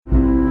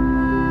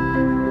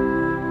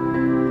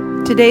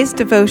Today's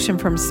devotion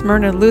from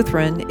Smyrna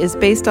Lutheran is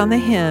based on the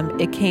hymn,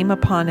 It Came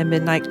Upon a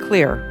Midnight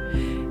Clear.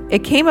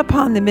 It Came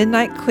Upon the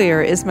Midnight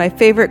Clear is my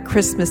favorite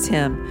Christmas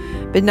hymn,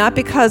 but not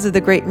because of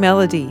the great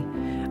melody.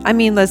 I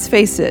mean, let's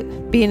face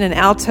it, being an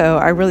alto,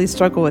 I really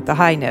struggle with the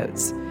high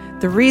notes.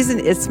 The reason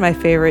it's my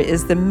favorite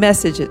is the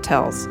message it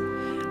tells.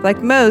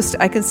 Like most,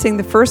 I can sing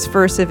the first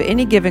verse of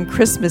any given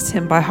Christmas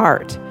hymn by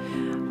heart.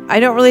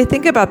 I don't really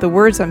think about the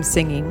words I'm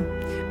singing,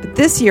 but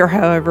this year,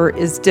 however,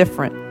 is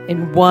different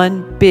in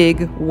one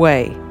big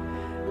way.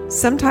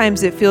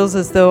 Sometimes it feels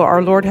as though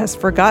our Lord has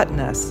forgotten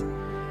us.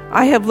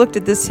 I have looked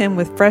at this hymn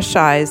with fresh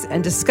eyes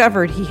and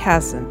discovered He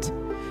hasn't.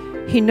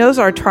 He knows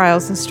our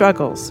trials and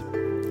struggles.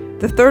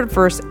 The third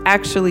verse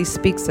actually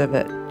speaks of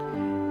it.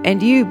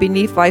 And you,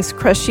 beneath life's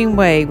crushing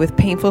way, with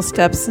painful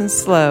steps and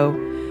slow,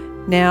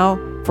 now,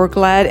 for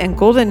glad and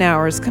golden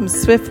hours come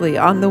swiftly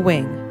on the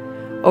wing.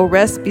 O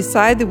rest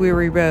beside the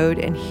weary road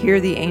and hear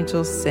the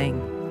angels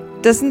sing.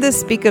 Doesn't this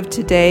speak of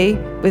today,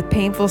 with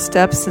painful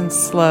steps and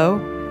slow?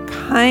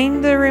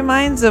 Kinda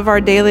reminds of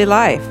our daily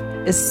life,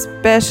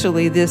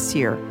 especially this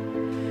year.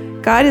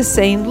 God is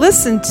saying,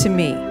 listen to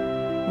me.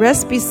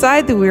 Rest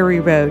beside the weary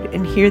road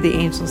and hear the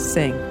angels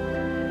sing.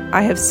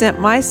 I have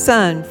sent my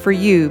Son for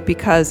you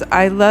because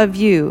I love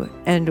you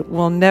and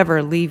will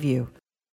never leave you.